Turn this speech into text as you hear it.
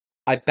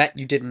I bet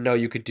you didn't know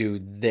you could do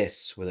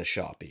this with a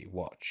Sharpie.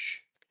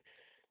 Watch.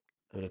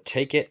 I'm going to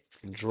take it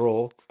and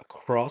draw a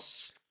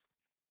cross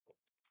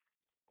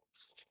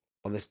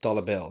on this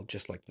dollar bill,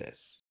 just like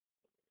this.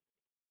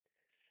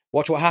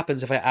 Watch what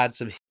happens if I add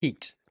some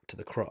heat to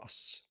the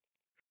cross.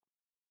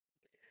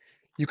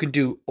 You can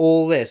do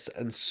all this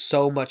and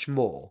so much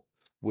more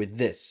with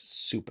this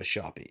Super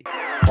Sharpie.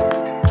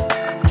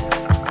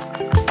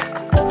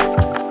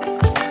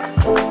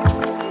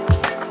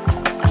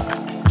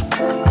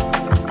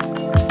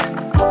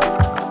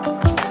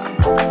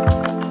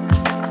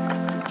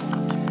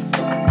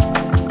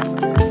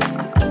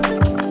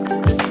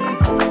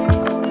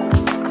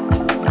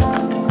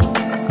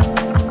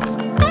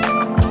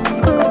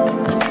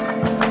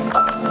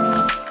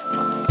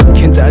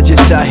 I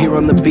just out here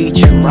on the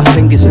beach, my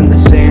fingers in the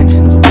sand,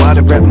 the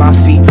water at my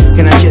feet.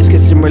 Can I just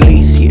get some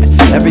release here?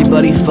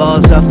 Everybody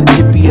falls off the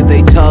tippy of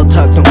they tall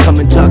talk, don't come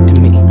and talk to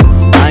me.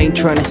 I ain't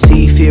trying to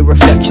see fear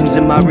reflections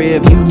in my rear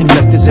view,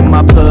 deflectors in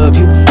my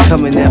purview,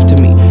 coming after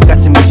me. Got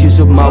some issues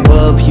with my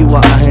worldview,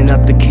 I iron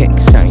out the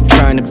kinks. I ain't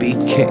trying to be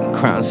king,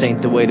 crowns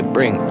ain't the way to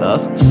bring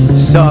love.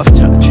 Soft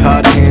touch,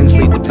 hard hands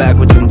lead the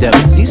backwards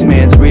endeavors. These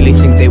mans really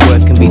think they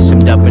worth can be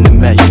summed up in a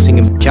measure.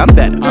 Singing, bitch, I'm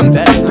better, I'm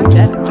better, I'm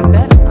better, I'm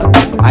better.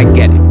 I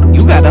get it,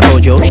 you gotta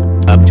hold your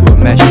up to a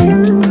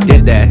measure.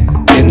 Did that,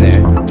 been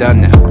there,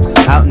 done now.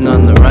 Out and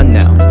on the run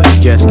now, but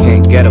you just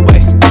can't get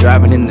away.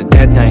 Driving in the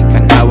dead night,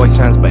 got highway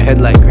signs by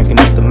headlight, cranking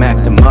up the Mac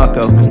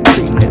DeMarco and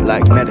treating it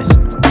like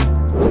medicine.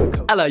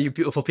 Hello, you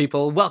beautiful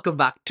people. Welcome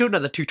back to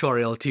another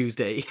Tutorial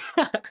Tuesday.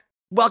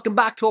 Welcome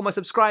back to all my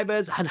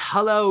subscribers, and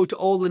hello to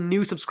all the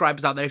new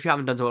subscribers out there. If you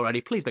haven't done so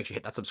already, please make sure you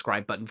hit that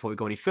subscribe button before we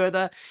go any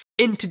further.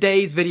 In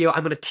today's video,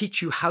 I'm going to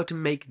teach you how to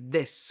make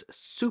this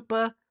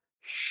Super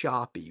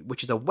Sharpie,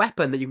 which is a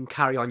weapon that you can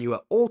carry on you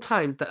at all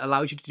times that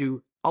allows you to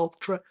do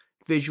ultra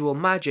visual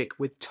magic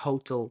with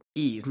total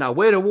ease. Now,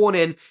 word of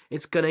warning,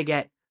 it's going to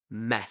get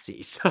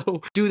messy.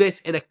 So do this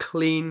in a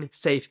clean,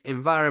 safe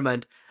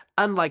environment,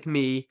 unlike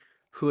me,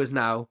 who has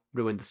now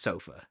ruined the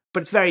sofa.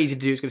 But it's very easy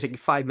to do. It's going to take you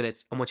 5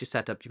 minutes, and once you're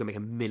set up, you can make a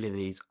million of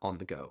these on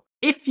the go.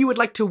 If you would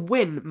like to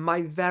win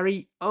my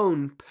very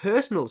own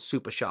personal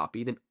Super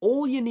Sharpie, then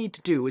all you need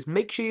to do is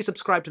make sure you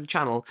subscribe to the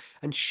channel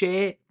and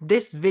share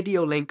this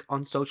video link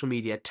on social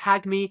media.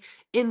 Tag me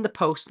in the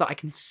post so that I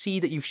can see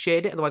that you've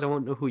shared it, otherwise I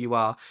won't know who you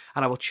are,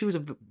 and I will choose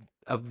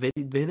a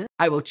winner.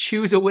 I will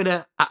choose a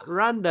winner at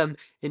random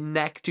in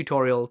next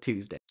Tutorial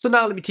Tuesday. So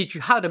now let me teach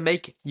you how to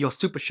make your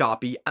Super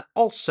Sharpie, and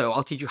also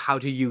I'll teach you how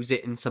to use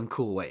it in some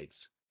cool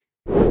ways.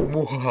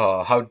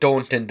 Whoa, how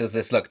daunting does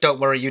this look? Don't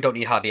worry, you don't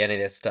need hardly any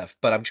of this stuff,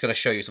 but I'm just going to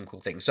show you some cool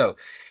things. So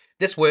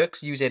this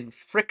works using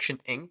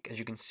friction ink, as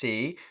you can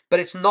see, but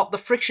it's not the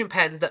friction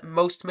pens that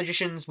most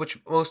magicians, which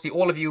mostly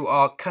all of you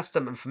are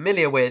accustomed and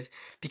familiar with,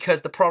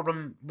 because the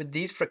problem with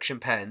these friction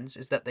pens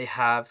is that they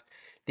have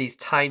these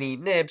tiny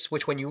nibs,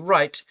 which when you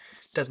write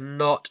does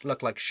not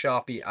look like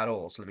Sharpie at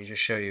all. So let me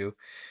just show you.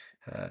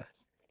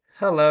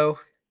 Hello.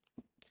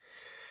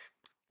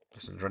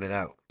 This one's running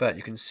out, but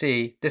you can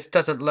see this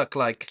doesn't look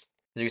like.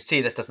 As you can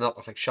see, this does not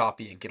look like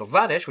Sharpie ink. It'll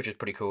vanish, which is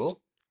pretty cool.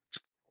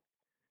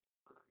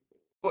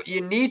 What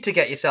you need to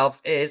get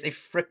yourself is a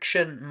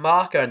friction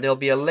marker, and there'll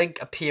be a link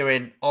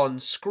appearing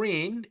on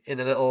screen in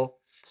a little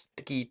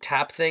sticky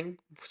tab thing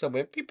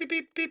somewhere. Beep, beep,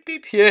 beep, beep,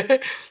 beep, here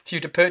for you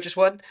to purchase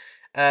one,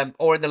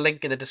 or in the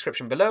link in the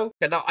description below.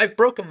 And now I've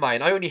broken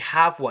mine. I only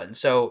have one,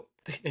 so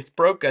it's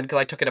broken because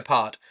I took it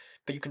apart.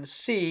 But you can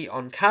see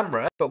on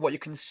camera. But what you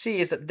can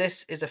see is that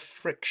this is a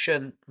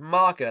friction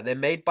marker. They're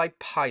made by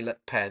Pilot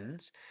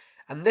pens.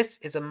 And this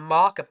is a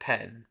marker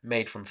pen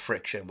made from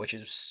friction, which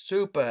is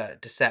super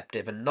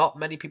deceptive, and not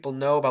many people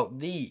know about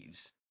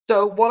these.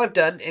 So what I've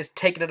done is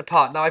taken it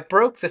apart. Now I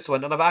broke this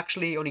one, and I've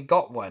actually only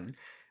got one,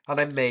 and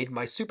I made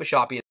my Super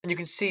Sharpie. And you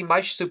can see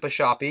my Super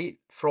Sharpie,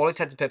 for all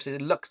intents and purposes,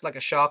 it looks like a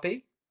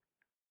Sharpie.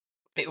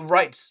 It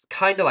writes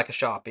kind of like a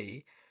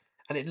Sharpie,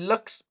 and it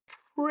looks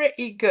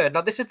pretty good.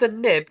 Now this is the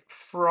nib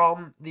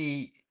from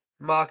the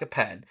marker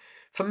pen.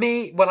 For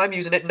me, when I'm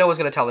using it, no one's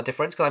going to tell the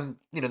difference because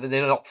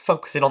they're not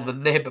focusing on the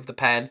nib of the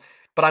pen.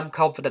 But I'm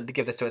confident to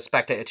give this to a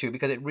spectator too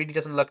because it really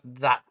doesn't look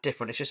that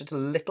different. It's just a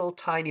little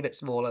tiny bit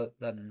smaller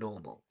than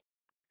normal.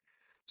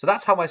 So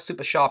that's how my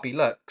Super Sharpie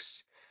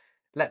looks.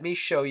 Let me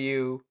show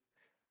you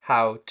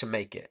how to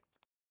make it.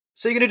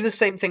 So you're going to do the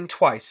same thing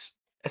twice.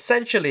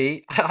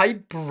 Essentially, I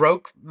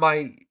broke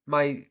my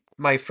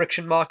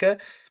friction marker,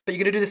 but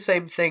you're going to do the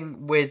same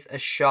thing with a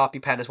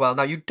Sharpie pen as well.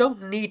 Now, you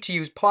don't need to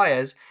use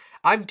pliers.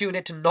 I'm doing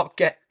it to not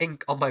get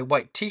ink on my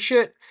white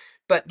t-shirt,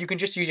 but you can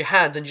just use your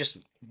hands and just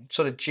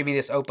sort of jimmy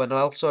this open, and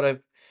I'll sort of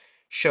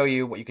show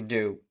you what you can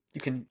do. You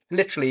can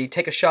literally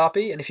take a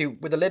Sharpie, and if you,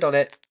 with a lid on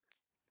it,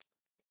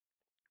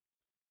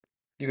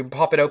 you can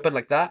pop it open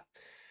like that.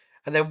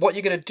 And then what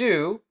you're going to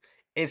do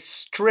is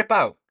strip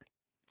out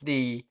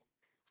the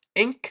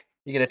ink.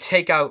 You're going to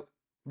take out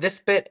this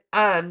bit,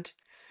 and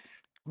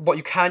what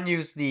you can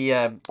use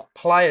the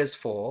pliers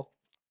for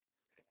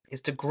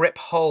is to grip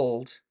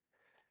hold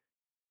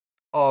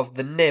of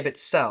the nib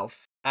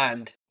itself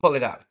and pull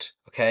it out,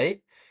 okay?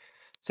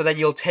 So then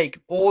you'll take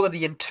all of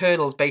the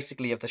internals,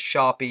 basically, of the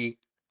Sharpie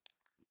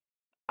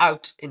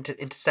out into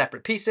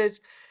separate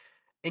pieces,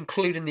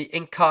 including the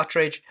ink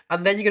cartridge,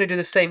 and then you're going to do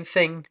the same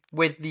thing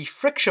with the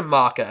friction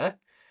marker,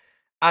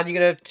 and you're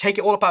going to take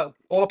it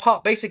all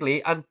apart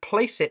basically, and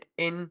place it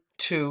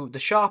into the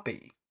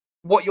Sharpie.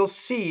 What you'll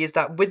see is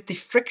that with the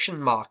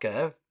friction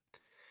marker,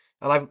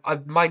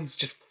 and mine's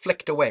just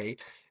flicked away,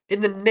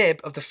 in the nib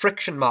of the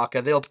friction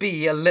marker there'll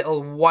be a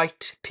little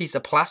white piece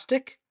of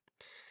plastic,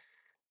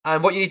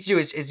 and what you need to do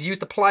is use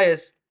the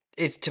pliers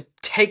is to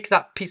take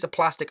that piece of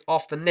plastic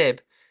off the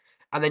nib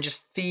and then just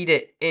feed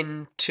it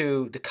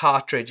into the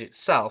cartridge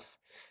itself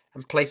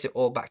and place it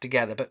all back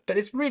together. But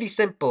it's really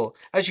simple.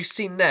 As you've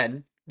seen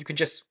then, you can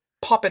just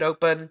pop it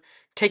open,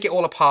 take it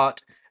all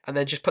apart, and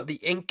then just put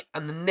the ink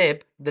and the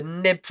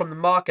nib from the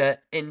marker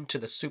into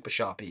the Super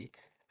Sharpie,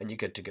 and you're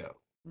good to go.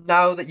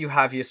 Now that you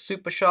have your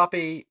Super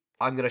Sharpie,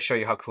 I'm going to show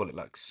you how cool it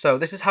looks. So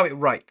this is how it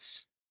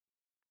writes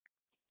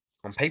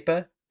on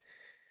paper.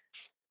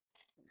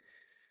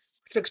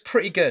 It looks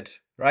pretty good,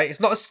 right? It's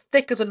not as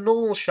thick as a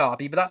normal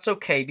Sharpie, but that's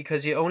okay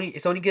because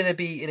it's only going to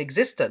be in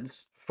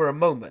existence for a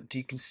moment.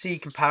 You can see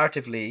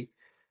comparatively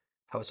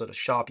how a sort of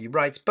Sharpie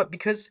writes, but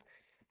because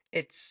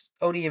it's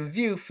only in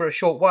view for a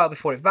short while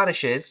before it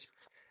vanishes,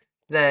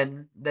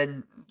 then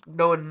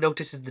no one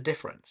notices the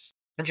difference.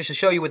 And just to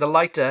show you with a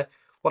lighter,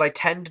 what I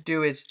tend to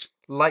do is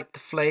light the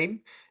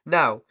flame.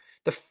 Now,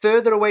 the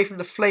further away from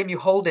the flame you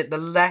hold it, the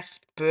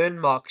less burn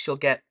marks you'll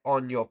get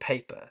on your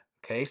paper.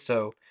 Okay,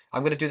 so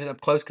I'm going to do this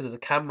up close because there's a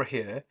camera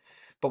here.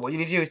 But what you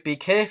need to do is be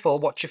careful,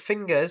 watch your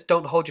fingers,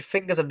 don't hold your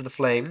fingers under the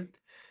flame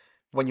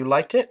when you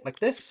light it, like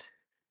this.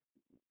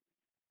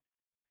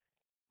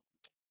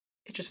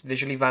 It just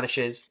visually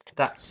vanishes.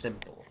 That's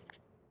simple.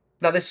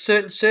 Now, there's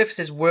certain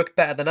surfaces work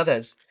better than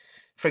others.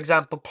 For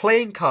example,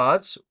 playing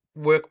cards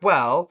work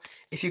well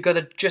if you're going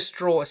to just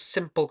draw a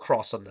simple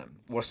cross on them,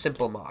 or a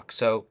simple mark.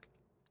 So,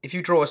 if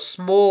you draw a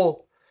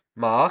small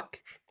mark,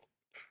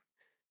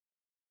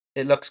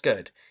 it looks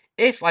good.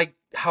 If I,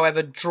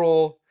 however,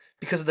 draw,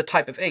 because of the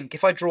type of ink,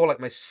 if I draw like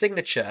my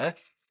signature,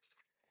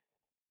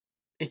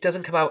 it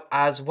doesn't come out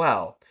as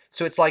well.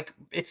 So it's like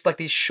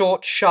these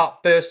short,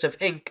 sharp bursts of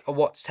ink are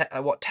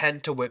what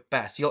tend to work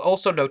best. You'll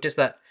also notice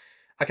that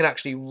I can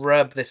actually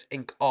rub this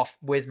ink off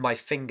with my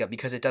finger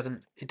because it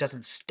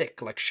doesn't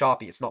stick like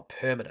Sharpie. It's not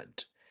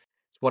permanent.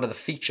 It's one of the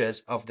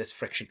features of this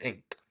friction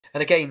ink.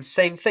 And again,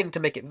 same thing to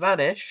make it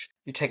vanish.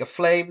 You take a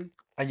flame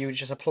and you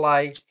just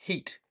apply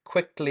heat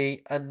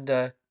quickly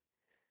under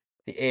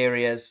the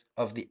areas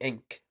of the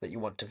ink that you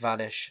want to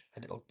vanish,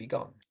 and it'll be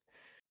gone.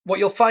 What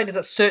you'll find is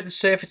that certain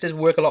surfaces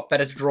work a lot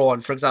better to draw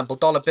on. For example,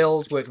 dollar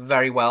bills work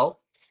very well,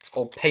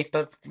 or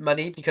paper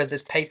money, because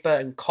there's paper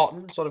and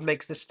cotton sort of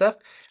makes this stuff,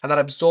 and that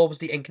absorbs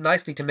the ink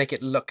nicely to make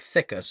it look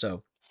thicker,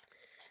 so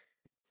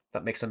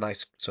that makes a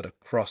nice sort of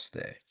cross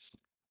there.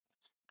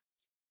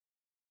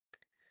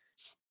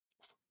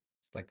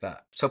 Like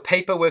that. So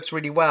paper works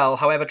really well.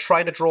 However,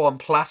 trying to draw on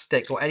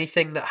plastic or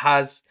anything that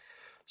has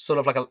sort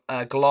of like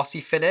a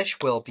glossy finish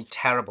will be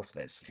terrible for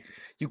this.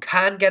 You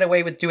can get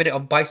away with doing it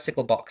on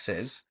bicycle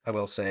boxes, I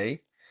will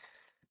say.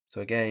 So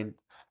again,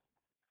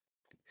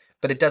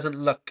 but it doesn't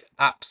look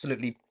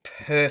absolutely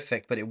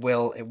perfect, but it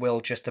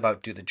will just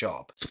about do the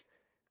job.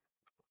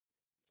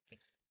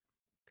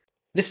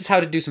 This is how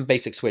to do some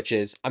basic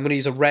switches. I'm going to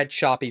use a red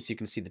Sharpie so you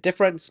can see the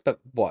difference, but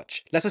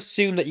watch. Let's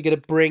assume that you're going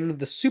to bring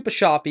the Super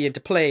Sharpie into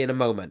play in a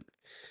moment.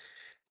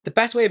 The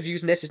best way of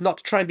using this is not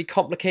to try and be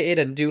complicated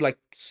and do like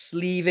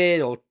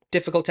sleeving or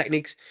difficult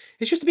techniques.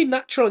 It's just to be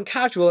natural and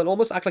casual and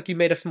almost act like you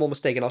made a small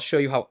mistake, and I'll show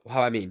you how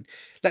I mean.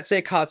 Let's say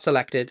a card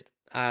selected,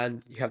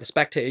 and you have the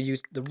spectator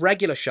use the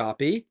regular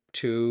Sharpie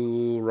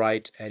to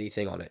write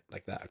anything on it,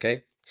 like that,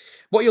 okay?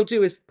 What you'll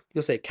do is,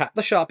 you'll say, cap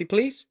the Sharpie,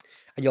 please,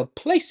 and you'll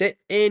place it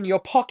in your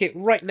pocket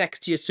right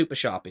next to your Super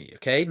Sharpie,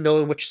 okay?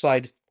 Knowing which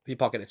side of your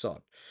pocket it's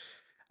on.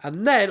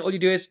 And then all you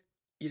do is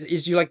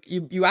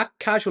you act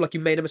casual like you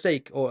made a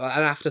mistake or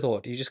an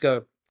afterthought. You just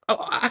go,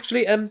 oh,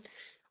 actually, I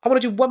want to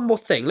do one more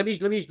thing. Let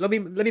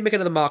me make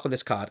another mark on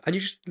this card. And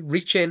you just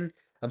reach in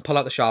and pull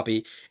out the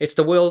Sharpie. It's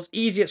the world's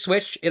easiest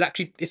switch.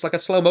 It's like a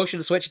slow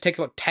motion switch. It takes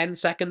about 10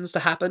 seconds to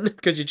happen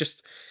because you're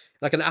just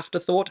like an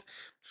afterthought.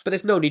 But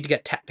there's no need to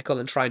get technical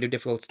and try and do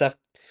difficult stuff.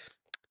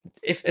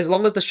 As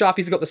long as the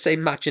Sharpies got the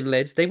same matching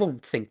lids, they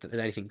won't think that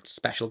there's anything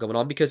special going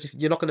on, because if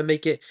you're not going to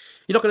make it,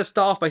 you're not going to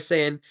start off by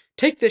saying,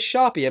 take this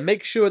Sharpie and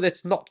make sure that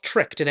it's not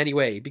tricked in any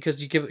way, because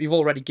you've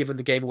already given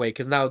the game away,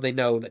 because now they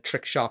know that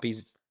trick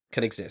Sharpies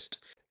can exist.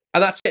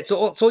 And that's it. So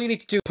all you need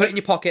to do, put it in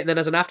your pocket, and then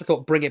as an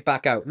afterthought, bring it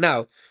back out.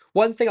 Now,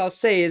 one thing I'll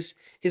say is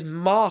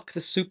mark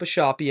the Super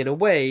Sharpie in a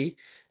way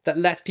that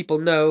lets people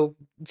know,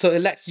 so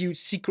it lets you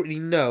secretly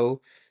know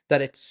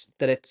that it's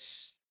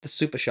the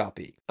Super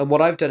Sharpie. And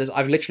what I've done is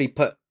I've literally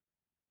put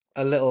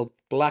a little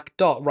black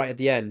dot right at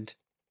the end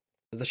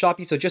of the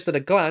Sharpie. So just at a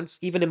glance,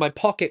 even in my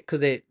pocket,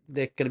 because they're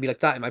going to be like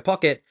that in my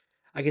pocket,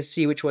 I can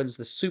see which one's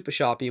the Super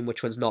Sharpie and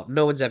which one's not.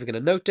 No one's ever going to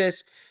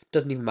notice.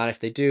 Doesn't even matter if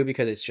they do,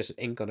 because it's just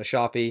ink on a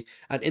Sharpie.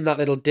 And in that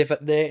little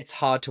divot there, it's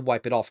hard to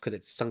wipe it off because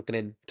it's sunken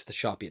into the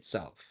Sharpie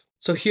itself.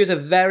 So here's a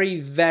very,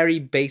 very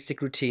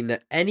basic routine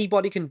that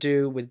anybody can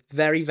do with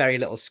very, very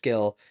little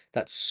skill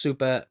that's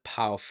super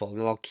powerful.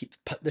 And I'll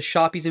put the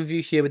Sharpies in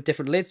view here with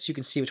different lids so you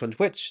can see which one's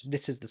which.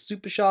 This is the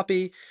Super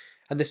Sharpie,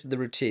 and this is the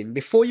routine.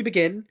 Before you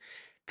begin,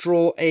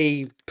 draw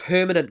a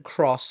permanent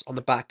cross on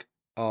the back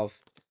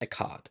of a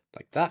card,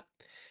 like that.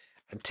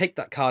 And take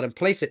that card and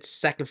place it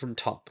second from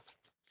top.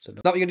 So now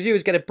what you're going to do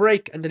is get a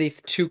break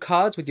underneath 2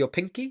 cards with your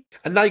pinky.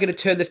 And now you're going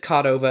to turn this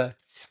card over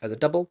as a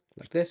double,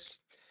 like this.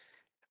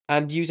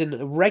 And using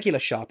a regular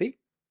Sharpie,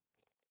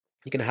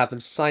 you're going to have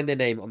them sign their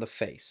name on the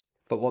face.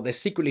 But what they're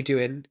secretly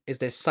doing is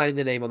they're signing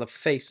their name on the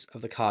face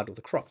of the card with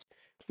a cross.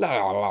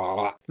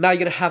 Now you're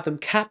going to have them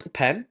cap the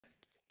pen,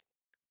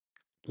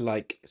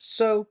 like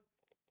so.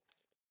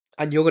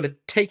 And you're going to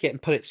take it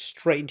and put it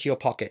straight into your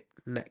pocket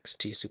next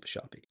to your Super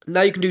Sharpie.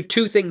 Now you can do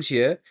 2 things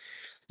here.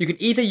 You can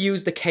either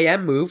use the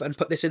KM move and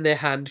put this in their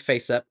hand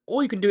face up,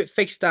 or you can do it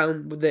face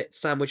down with it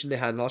sandwiched in their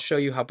hand. And I'll show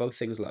you how both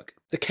things look.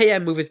 The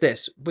KM move is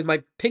this. With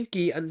my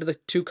pinky under the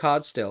 2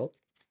 cards still,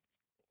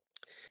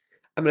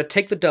 I'm going to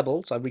take the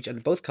double, so I reach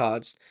under both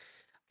cards.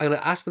 I'm going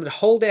to ask them to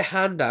hold their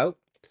hand out,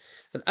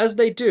 and as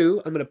they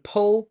do, I'm going to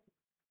pull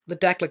the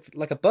deck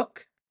like a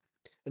book,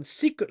 and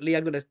secretly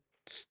I'm going to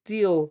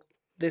steal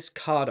this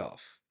card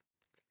off.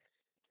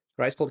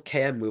 Right, it's called the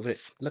KM move, and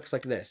it looks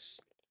like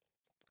this.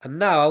 And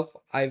now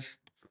I've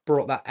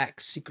brought that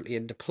X secretly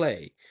into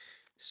play.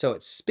 So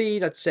at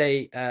speed, I'd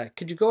say,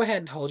 could you go ahead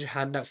and hold your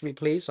hand out for me,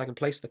 please, so I can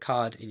place the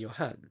card in your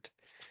hand?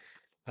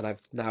 And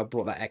I've now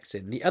brought that X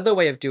in. The other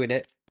way of doing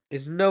it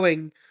is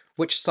knowing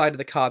which side of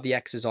the card the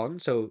X is on.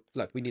 So,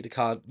 look, we need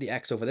the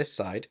X over this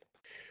side.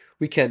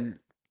 We can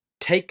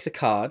take the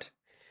card,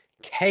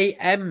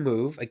 KM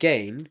move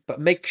again,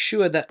 but make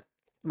sure that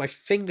my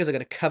fingers are going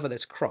to cover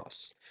this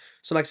cross.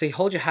 So, like, say,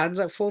 hold your hands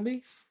out for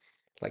me,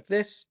 like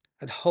this,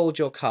 and hold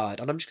your card.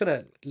 And I'm just going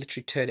to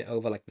literally turn it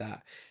over like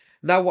that.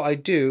 Now what I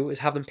do is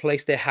have them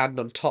place their hand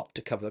on top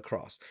to cover the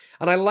cross.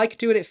 And I like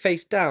doing it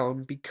face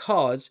down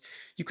because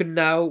you can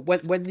now,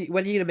 when you're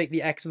going to make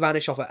the X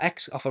vanish off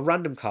a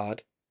random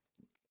card,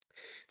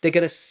 they're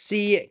going to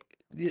see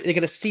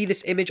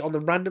this image on the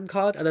random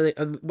card, and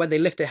then when they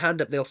lift their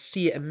hand up, they'll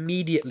see it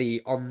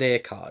immediately on their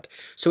card.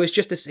 So it's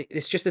just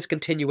this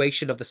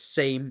continuation of the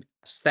same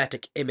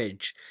aesthetic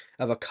image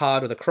of a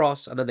card with a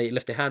cross, and then they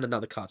lift their hand and now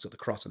the card's got the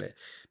cross on it.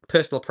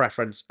 Personal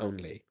preference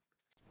only.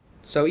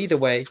 So either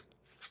way,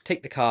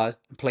 take the card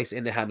and place it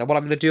in their hand. Now what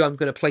I'm going to do, I'm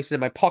going to place it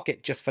in my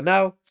pocket just for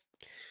now.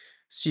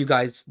 So you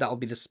guys, that'll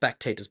be the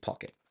spectator's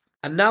pocket.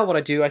 And now what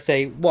I do, I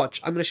say,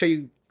 watch, I'm going to show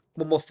you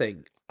one more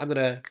thing. I'm going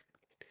to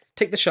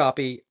take the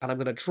Sharpie and I'm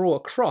going to draw a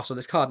cross on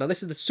this card. Now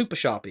this is the Super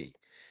Sharpie.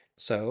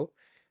 So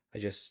I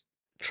just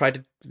try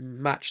to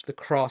match the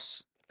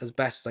cross as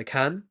best as I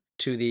can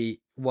to the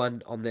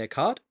one on their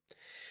card.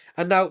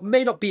 And now it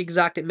may not be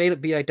exact, it may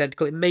not be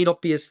identical, it may not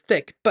be as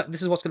thick, but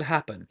this is what's going to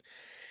happen.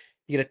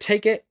 You're going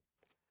to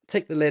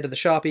take the lid of the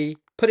Sharpie,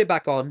 put it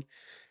back on.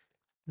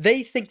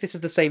 They think this is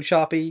the same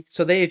Sharpie,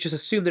 so they just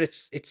assume that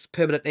it's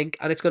permanent ink,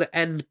 and it's going to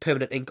end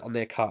permanent ink on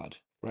their card,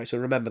 right? So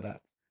remember that.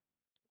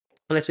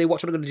 And I say,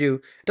 watch what I'm going to do.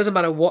 It doesn't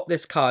matter what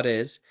this card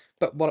is,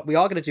 but what we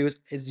are going to do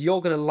is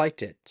you're going to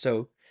light it.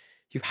 So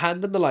you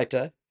hand them the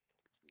lighter.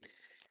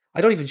 I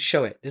don't even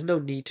show it. There's no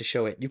need to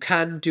show it. You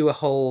can do a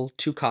whole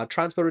 2-card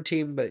transfer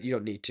routine, but you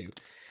don't need to.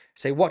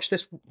 Say, watch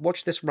this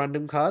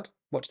random card.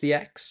 Watch the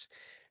X.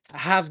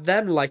 Have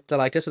them light the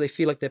lighter so they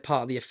feel like they're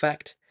part of the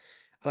effect.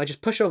 And I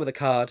just push over the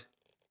card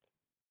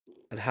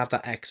and have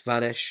that X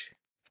vanish.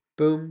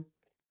 Boom.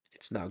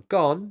 It's now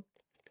gone.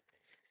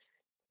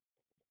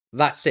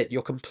 That's it.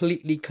 You're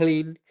completely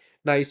clean.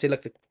 Now you say,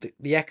 look,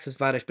 the X has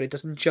vanished, but it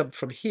doesn't jump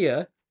from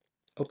here.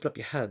 Open up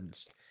your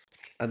hands.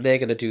 And they're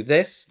going to do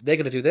this. They're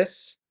going to do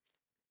this.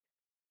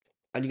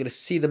 And you're going to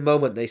see the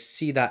moment they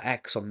see that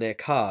X on their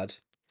card.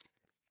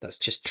 That's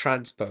just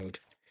transposed.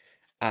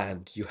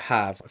 And you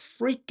have a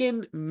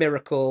freaking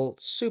miracle.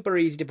 Super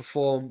easy to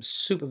perform,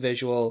 super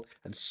visual,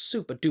 and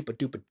super duper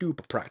duper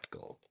duper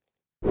practical.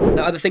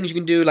 Now, other things you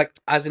can do, like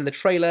as in the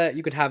trailer,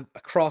 you can have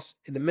a cross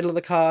in the middle of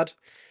the card.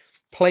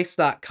 Place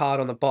that card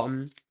on the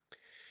bottom.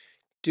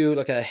 Do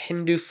like a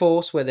Hindu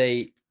force where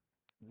they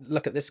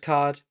look at this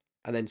card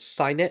and then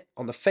sign it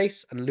on the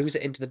face and lose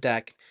it into the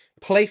deck.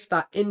 Place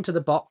that into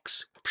the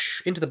box.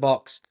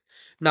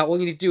 Now all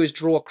you need to do is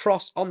draw a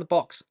cross on the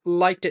box,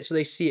 light it so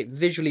they see it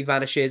visually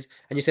vanishes,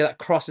 and you say that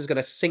cross is going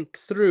to sink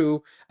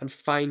through and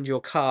find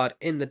your card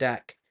in the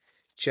deck,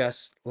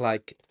 just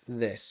like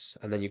this.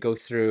 And then you go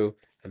through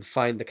and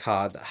find the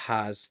card that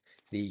has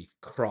the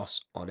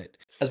cross on it.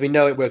 As we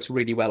know, it works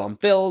really well on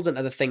bills and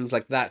other things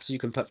like that. So you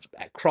can put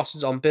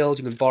crosses on bills.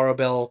 You can borrow a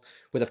bill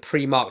with a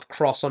pre-marked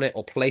cross on it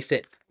or place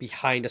it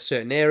behind a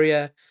certain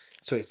area.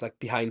 So it's like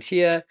behind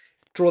here.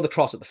 Draw the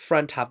cross at the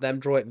front, have them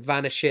draw it,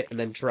 vanish it, and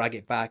then drag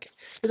it back.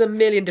 There's a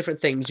million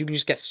different things. You can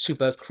just get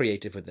super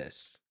creative with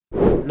this.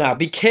 Now,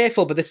 be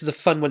careful, but this is a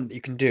fun one that you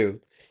can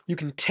do. You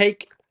can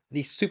take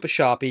the Super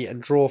Sharpie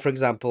and draw, for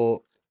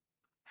example,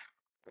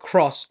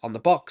 cross on the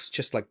box,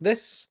 just like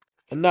this.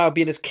 And now,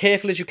 being as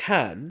careful as you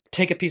can,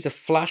 take a piece of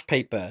flash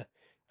paper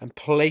and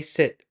place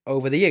it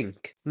over the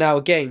ink. Now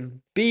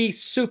again, be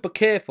super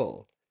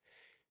careful.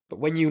 But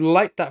when you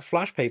light that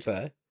flash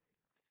paper,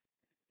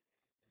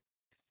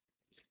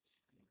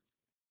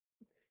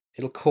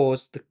 it'll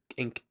cause the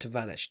ink to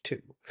vanish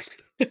too.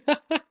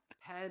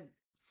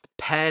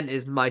 Pen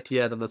is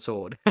mightier than the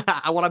sword.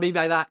 And what I mean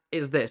by that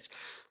is this.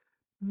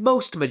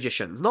 Most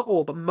magicians, not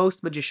all, but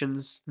most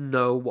magicians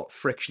know what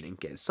friction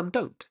ink is. Some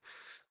don't.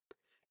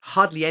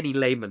 Hardly any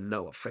laymen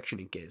know what friction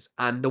ink is.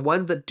 And the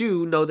ones that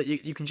do know that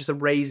you can just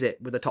erase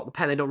it with the top of the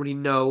pen. They don't really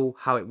know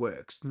how it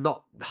works.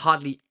 Not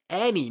hardly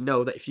any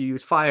know that if you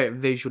use fire, it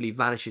visually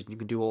vanishes and you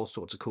can do all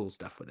sorts of cool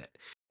stuff with it.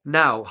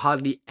 Now,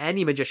 hardly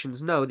any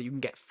magicians know that you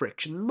can get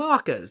friction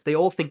markers. They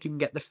all think you can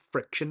get the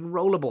friction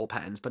rollerball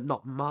pens, but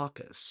not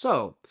markers.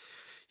 So,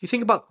 you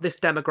think about this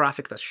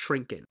demographic that's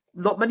shrinking.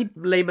 Not many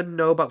laymen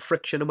know about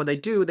friction, and when they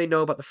do, they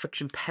know about the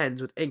friction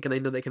pens with ink, and they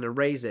know they can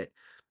erase it.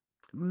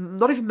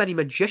 Not even many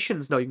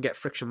magicians know you can get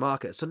friction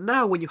markers. So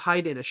now when you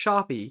hide it in a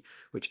Sharpie,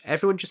 which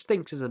everyone just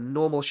thinks is a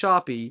normal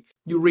Sharpie,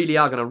 you really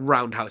are going to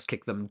roundhouse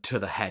kick them to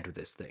the head with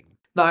this thing.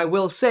 Now, I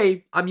will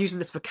say, I'm using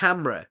this for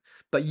camera,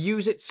 but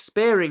use it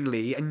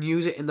sparingly and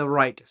use it in the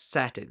right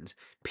settings.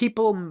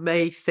 People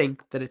may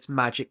think that it's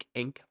magic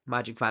ink,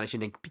 magic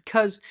vanishing ink,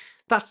 because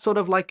that's sort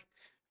of like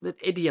an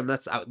idiom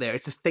that's out there.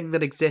 It's a thing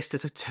that exists.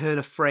 It's a turn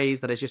of phrase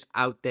that is just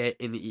out there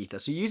in the ether.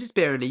 So use it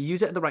sparingly,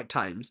 use it at the right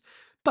times,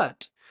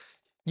 but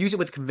use it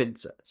with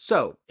convincer.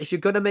 So, if you're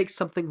going to make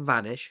something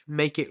vanish,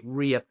 make it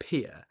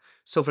reappear.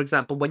 So, for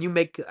example, when you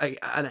make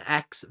an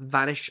X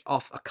vanish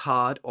off a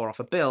card or off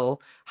a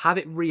bill, have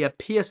it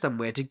reappear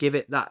somewhere to give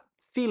it that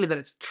feeling that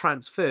it's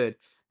transferred.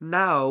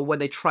 Now, when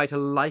they try to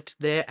light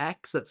their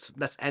X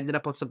that's ended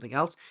up on something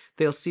else,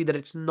 they'll see that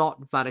it's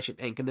not vanishing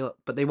ink,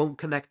 but they won't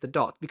connect the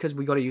dots because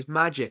we got to use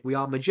magic. We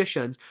are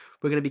magicians.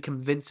 We're going to be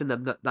convincing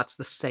them that that's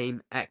the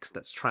same X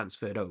that's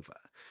transferred over.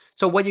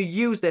 So when you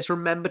use this,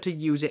 remember to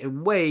use it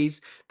in ways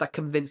that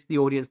convince the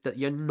audience that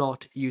you're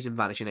not using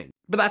vanishing ink.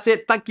 But that's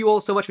it. Thank you all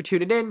so much for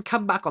tuning in.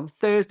 Come back on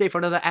Thursday for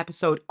another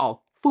episode of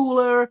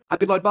Fooler. I've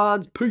been Lloyd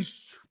Barnes.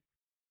 Peace.